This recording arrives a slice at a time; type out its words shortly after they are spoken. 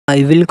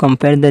I will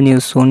compare the new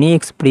Sony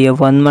Xperia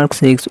 1 Mark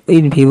 6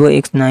 with Vivo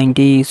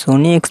X90.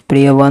 Sony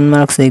Xperia 1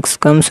 Mark 6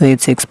 comes with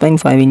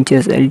 6.5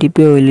 inches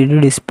LTPO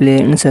LED display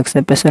and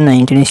success ratio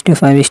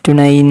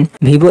 19:5:9.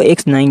 Vivo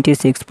X90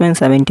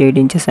 6.78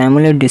 inches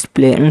AMOLED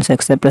display and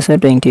success ratio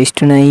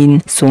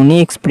 20:9. Sony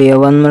Xperia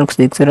 1 Mark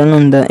 6 run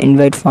on the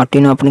Android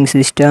 14 operating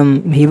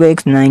system. Vivo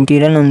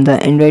X90 run on the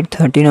Android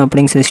 13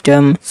 operating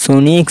system.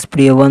 Sony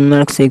Xperia 1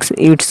 Mark 6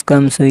 it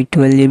comes with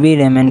 12GB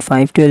RAM and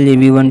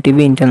 512GB 1TB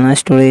internal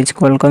storage.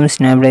 Qualcomm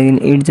Snapdragon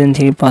 8 Gen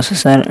 3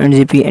 processor and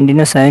GP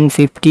Adreno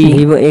 750.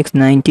 Vivo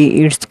X90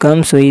 it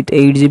comes with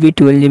 8GB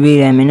 12GB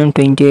RAM and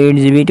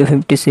 28GB to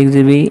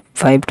 56GB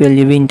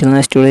 512GB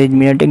internal storage.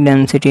 MediaTek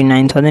Dimensity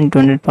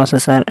 9200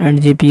 processor and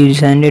GPU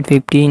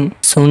 715.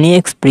 Sony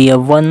Xperia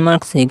 1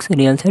 Mark 6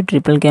 real set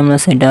triple camera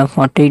setup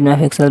 48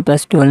 MP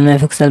plus 12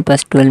 MP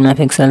plus 12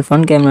 MP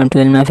front camera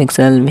 12 MP.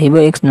 Vivo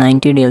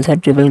X90 real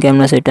set triple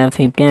camera setup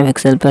 50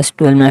 MP plus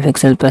 12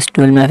 MP plus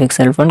 12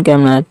 MP front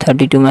camera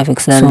 32 MP.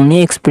 Sony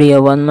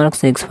Xperia 1 Mark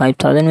 6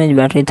 5000 mAh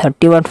battery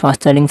 30W fast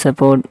charging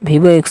support.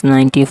 Vivo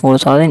X90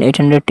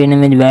 4810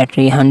 mAh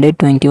battery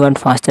 120W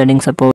fast charging support.